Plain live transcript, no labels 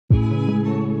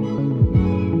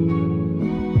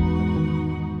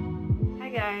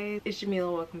it's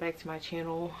Jamila. Welcome back to my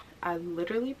channel. I've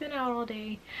literally been out all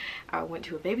day. I went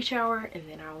to a baby shower and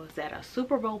then I was at a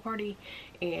Super Bowl party,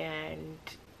 and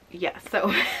yeah,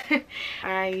 so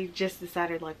I just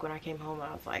decided, like, when I came home,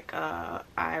 I was like,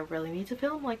 I really need to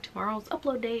film, like, tomorrow's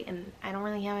upload date and I don't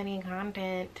really have any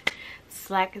content.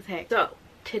 Slack as heck. So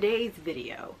today's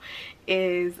video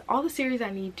is all the series I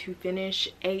need to finish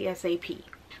ASAP.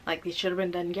 Like, these should have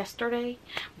been done yesterday,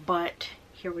 but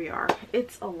here we are.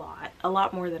 It's a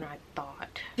lot more than I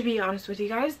thought. To be honest with you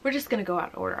guys, we're just gonna go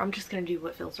out of order. I'm just gonna do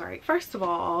what feels right. First of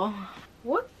all,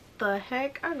 what the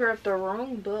heck? I grabbed the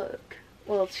wrong book.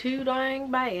 Well, too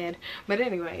dang bad. But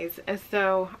anyways,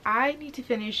 so I need to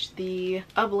finish the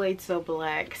A Blade So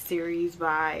Black series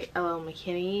by L.L.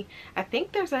 McKinney. I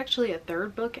think there's actually a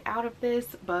third book out of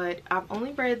this, but I've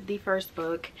only read the first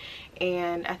book,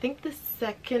 and I think the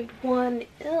second one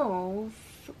is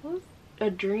A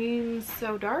Dream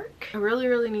So Dark. I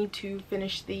really need to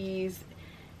finish these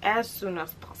as soon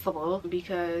as possible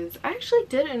because I actually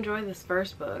did enjoy this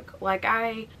first book. Like,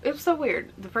 it was so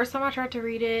weird. The first time I tried to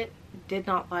read it, did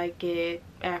not like it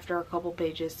after a couple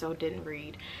pages, so didn't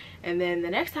read. And then the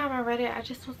next time I read it, I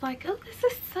just was like, oh, this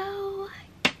is so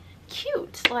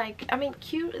cute. Like, I mean,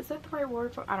 cute, is that the right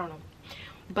word for, I don't know.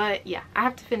 But yeah, I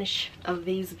have to finish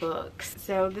these books.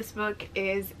 So this book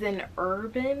is an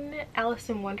urban Alice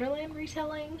in Wonderland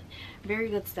retelling. Very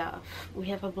good stuff. We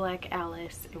have a black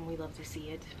Alice and we love to see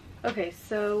it. Okay,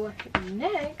 so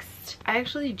next, I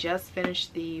actually just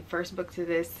finished the first book to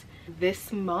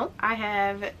this month. I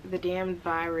have The Damned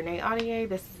by Renee Ahdieh.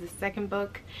 This is the second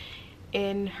book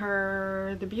in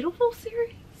her The Beautiful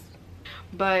series.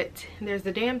 But there's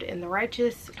The Damned and The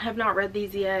Righteous. I have not read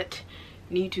these yet.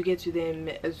 Need to get to them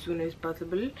as soon as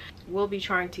possible. We'll be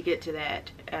trying to get to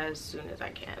that as soon as I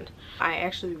can. I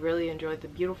actually really enjoyed The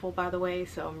Beautiful, by the way,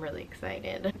 so I'm really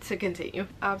excited to continue.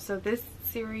 So this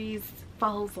series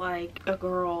follows like a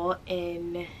girl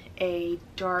in a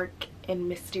dark and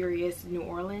mysterious New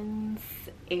Orleans,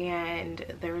 and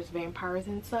there's vampires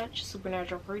and such,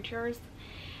 supernatural creatures,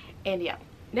 and yeah.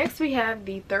 Next we have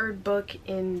the third book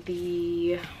in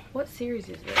the, what series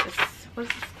is this? What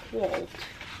is this called?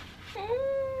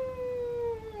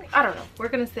 I don't know. We're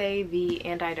gonna say the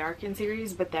Anti-Darken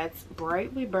series, but that's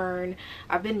Bright We Burn.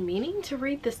 I've been meaning to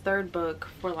read this third book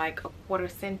for like a quarter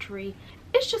century.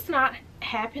 It's just not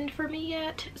happened for me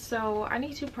yet, so I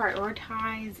need to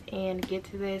prioritize and get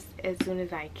to this as soon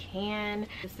as I can.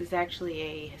 This is actually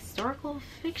a historical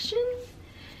fiction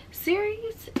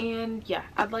series, and yeah,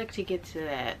 I'd like to get to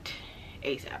that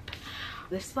ASAP.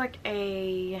 This is like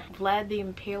a Vlad the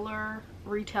Impaler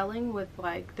retelling with,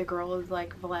 like, the girl is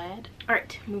like Vlad.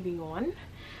 Alright, moving on.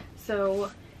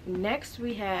 So next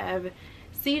we have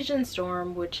Siege and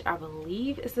Storm, which I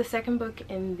believe is the second book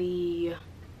in the,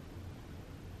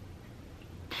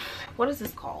 what is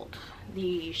this called?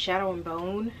 The Shadow and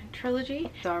Bone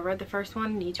trilogy. So I read the first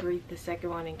one, need to read the second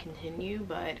one and continue,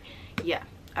 but yeah,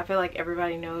 I feel like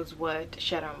everybody knows what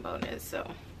Shadow and Bone is. So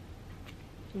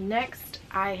next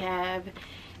I have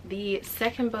the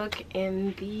second book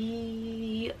in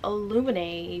the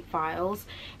Illuminae files,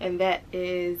 and that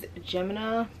is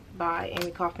Gemina by Amy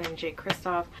Kaufman and Jake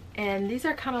Kristoff. And these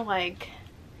are kind of like,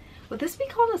 would this be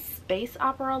called a space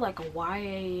opera? Like a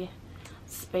YA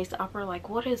space opera? Like,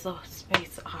 what is a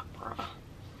space opera?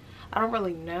 I don't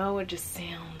really know. It just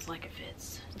sounds like it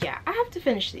fits. Yeah, I have to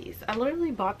finish these. I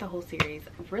literally bought the whole series.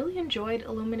 I really enjoyed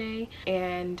Illuminae,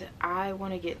 and I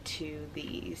want to get to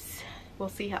these. We'll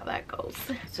see how that goes.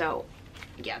 So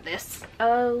yeah, this.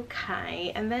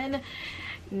 Okay, and then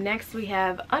next we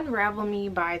have Unravel Me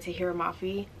by Tahira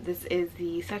Mafi. This is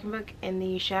the second book in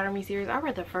the Shatter Me series. I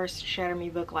read the first Shatter Me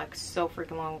book like so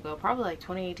freaking long ago, probably like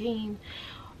 2018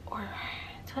 or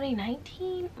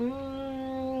 2019.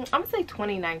 I'm gonna say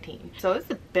 2019. So it's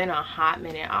been a hot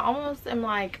minute. I almost am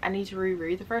like, I need to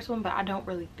reread the first one, but I don't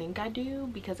really think I do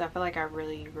because I feel like I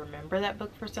really remember that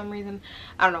book for some reason.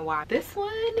 I don't know why. This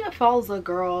one follows a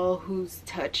girl whose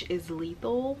touch is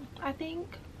lethal, I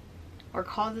think, or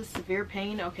causes severe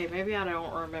pain. Okay, maybe I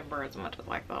don't remember as much as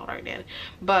I thought I did,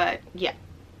 but yeah.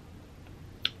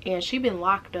 And she been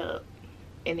locked up,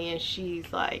 and then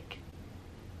she's like,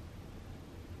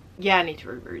 yeah, I need to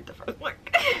reread the first one.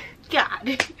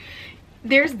 God.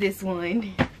 There's this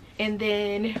one. And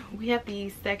then we have the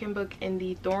second book in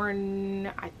the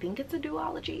Thorn, I think it's a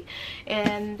duology,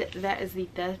 and that is The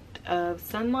Theft of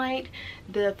Sunlight.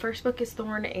 The first book is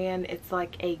Thorn, and it's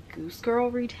like a Goose Girl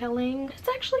retelling. It's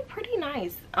actually pretty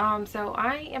nice. So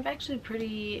I am actually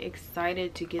pretty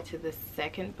excited to get to the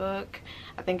second book.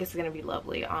 I think it's gonna be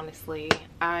lovely, honestly.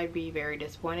 I'd be very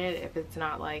disappointed if it's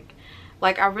not like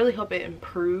I really hope it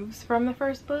improves from the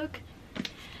first book.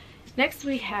 Next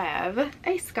we have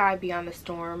A Sky Beyond the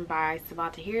Storm by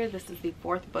Sabaa Tahir. This is the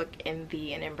 4th book in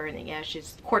the An Ember in the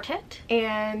Ashes quartet,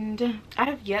 and I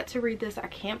have yet to read this. I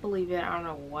can't believe it. I don't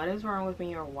know what is wrong with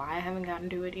me or why I haven't gotten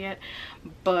to it yet,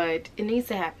 but it needs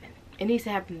to happen. It needs to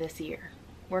happen this year.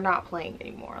 We're not playing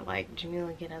anymore. Like,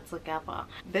 Jamila Ginnet's look up.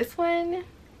 This one,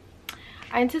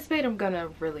 I anticipate I'm gonna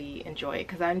really enjoy it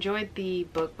because I enjoyed the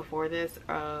book before this,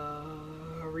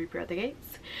 Reaper at the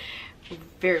Gates,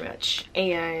 very much,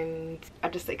 and I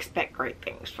just expect great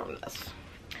things from this.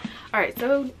 All right,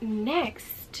 so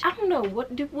next, I don't know,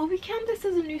 will we count this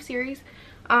as a new series?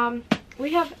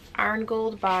 We have Iron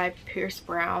Gold by Pierce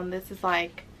Brown. This is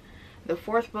like the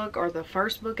 4th book or the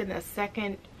 1st book in the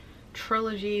 2nd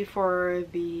trilogy for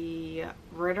the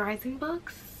Red Rising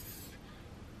books.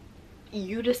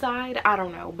 You decide. I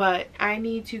don't know, but I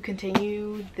need to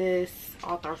continue this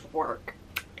author's work,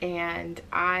 and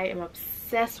I am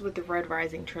obsessed with the Red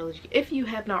Rising trilogy. If you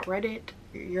have not read it,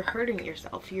 you're hurting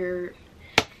yourself. You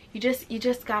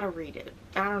just gotta read it.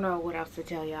 I don't know what else to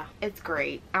tell ya. It's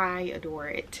great. I adore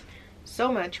it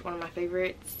so much. One of my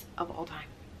favorites of all time.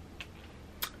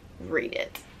 Read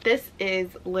it. This is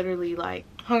literally like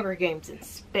Hunger Games in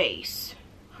space.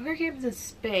 Hunger Games in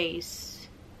space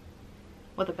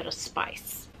with a bit of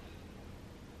spice.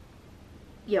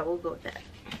 Yeah, we'll go with that.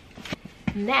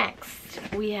 Next,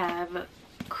 we have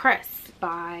Crest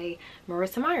by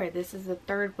Marissa Meyer. This is the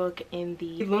 3rd book in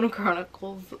the Lunar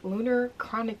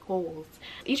Chronicles.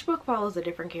 Each book follows a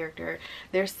different character.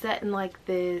 They're set in like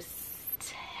this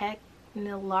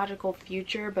technological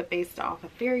future, but based off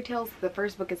of fairy tales. The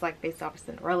 1st book is like based off of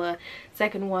Cinderella.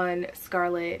 2nd one,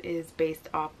 Scarlet, is based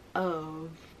off of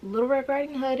Little Red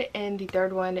Riding Hood, and the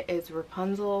 3rd one is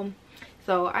Rapunzel.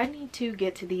 So I need to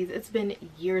get to these. It's been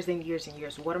years and years and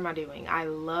years. What am I doing? I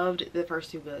loved the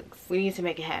first 2 books. We need to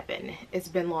make it happen. It's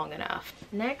been long enough.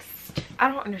 Next, I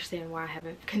don't understand why I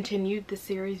haven't continued the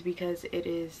series because it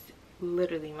is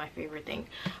literally my favorite thing.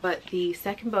 But the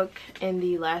 2nd book in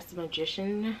the Last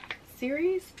Magician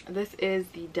series, this is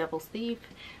The Devil's Thief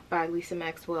by Lisa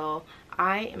Maxwell.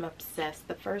 I am obsessed.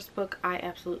 The 1st book I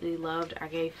absolutely loved. I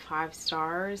gave 5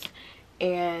 stars.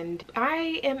 And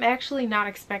I am actually not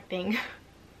expecting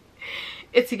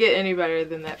it to get any better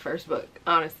than that 1st book,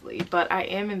 honestly. But I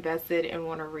am invested and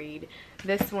want to read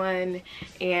this one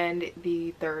and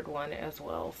the 3rd one as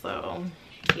well. So,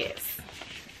 yes,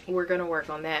 we're going to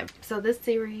work on that. So this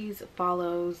series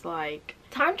follows like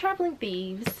time-traveling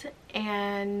thieves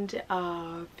and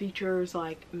features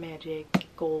like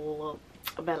magical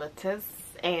abilities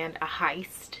and a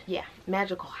heist. Yeah,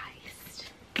 magical heist.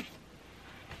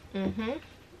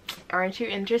 Aren't you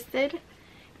interested?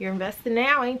 You're invested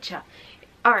now, ain't ya?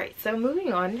 Alright, so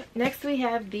moving on. Next we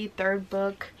have the 3rd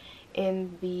book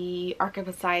in the Arc of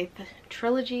a Scythe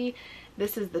trilogy.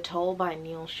 This is The Toll by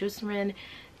Neil Schusterman.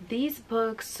 These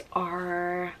books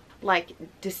are like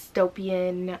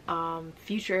dystopian,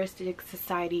 futuristic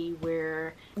society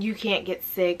where you can't get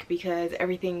sick because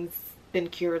everything's been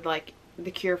cured. Like, the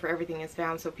cure for everything is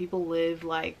found, so people live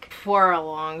like for a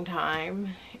long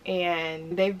time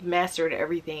and they've mastered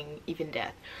everything, even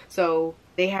death. So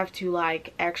they have to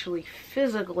like actually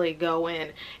physically go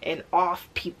in and off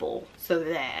people so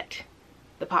that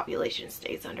the population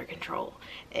stays under control,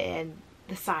 and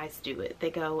the sides do it. They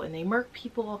go and they murk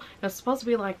people. And it's supposed to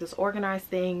be like this organized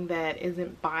thing that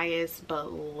isn't biased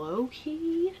but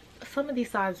low-key. Some of these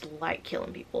sides like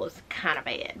killing people. It's kind of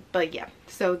bad, but yeah.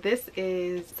 So this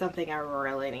is something I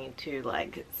really need to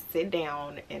like sit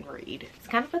down and read. It's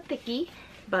kind of a thickie,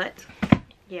 but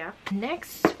yeah.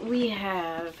 Next we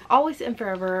have Always and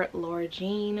Forever, Laura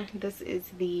Jean. This is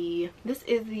the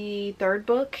 3rd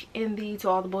book in the To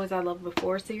All the Boys I Loved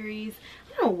Before series.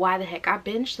 I don't know why the heck I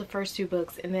binged the first 2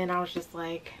 books and then I was just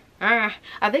like, I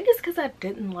think it's because I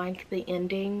didn't like the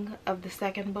ending of the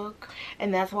 2nd book,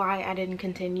 and that's why I didn't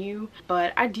continue.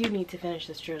 But I do need to finish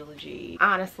this trilogy.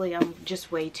 Honestly, I'm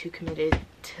just way too committed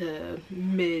to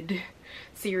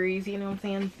mid-series, you know what I'm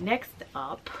saying? Next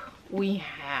up, we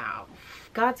have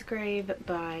God's Grave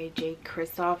by Jake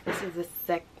Kristoff. This is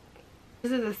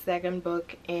the 2nd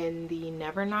book in the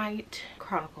Nevernight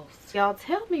Chronicles. Y'all,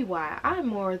 tell me why I'm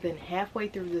more than halfway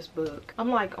through this book. I'm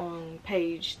like on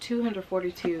page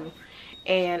 242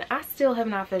 and I still have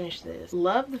not finished this.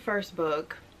 Love the 1st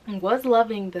book, was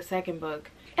loving the 2nd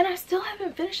book, and I still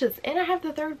haven't finished this, and I have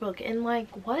the 3rd book, and like,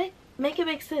 what? Make it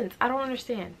make sense. I don't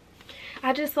understand.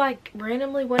 I just like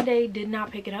randomly one day did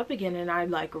not pick it up again, and I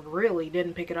like really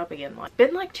didn't pick it up again. Like, it's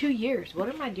been like 2 years. What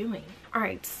am I doing?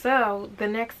 Alright, so the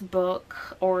next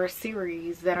book or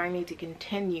series that I need to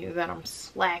continue that I'm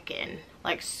slacking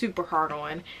like super hard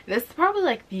on, and this is probably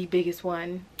like the biggest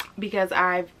one because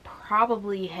I've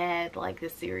probably had like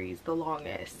this series the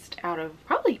longest out of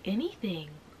probably anything,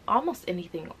 almost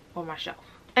anything on my shelf.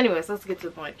 Anyways, let's get to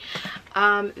the point.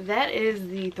 That is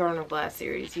the Throne of Glass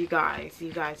series. You guys.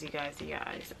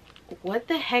 What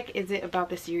the heck is it about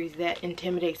the series that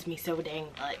intimidates me so dang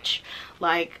much?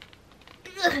 Like,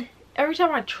 ugh, every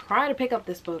time I try to pick up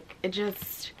this book, it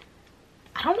just,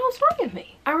 I don't know what's wrong with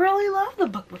me. I really loved the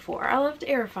book before. I loved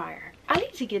Airfire. I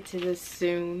need to get to this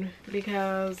soon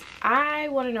because I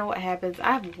want to know what happens.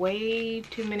 I have way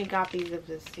too many copies of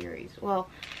this series. Well,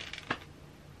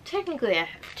 technically I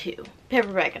have 2,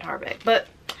 paperback and hardback, but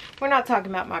we're not talking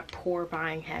about my poor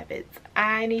buying habits.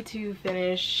 I need to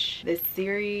finish this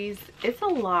series. It's a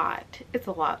lot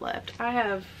left. I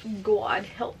have, God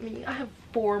help me, I have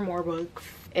 4 more books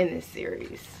in this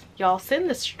series. Y'all send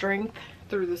the strength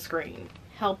through the screen.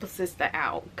 Help a sister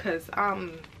out, because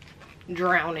I'm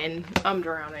drowning.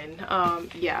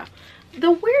 Yeah.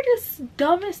 The weirdest,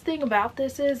 dumbest thing about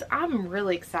this is I'm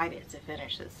really excited to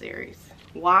finish this series.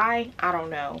 Why? I don't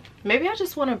know. Maybe I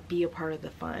just want to be a part of the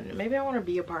fun. Maybe I want to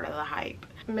be a part of the hype.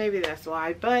 Maybe that's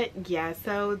why. But yeah,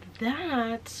 so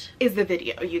that is the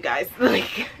video, you guys.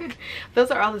 Like,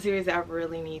 those are all the series that I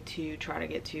really need to try to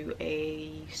get to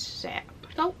ASAP.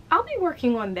 So I'll be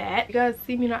working on that. You guys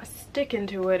see me not sticking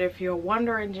to it. If you're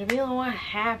wondering, Jamila, what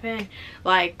happened?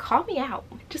 Like, call me out.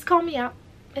 Just call me out.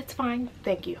 It's fine.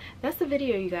 Thank you. That's the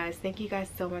video, you guys. Thank you guys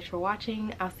so much for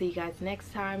watching. I'll see you guys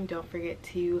next time. Don't forget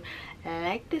to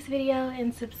like this video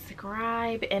and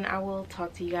subscribe, and I will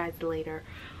talk to you guys later.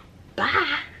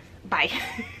 Bye.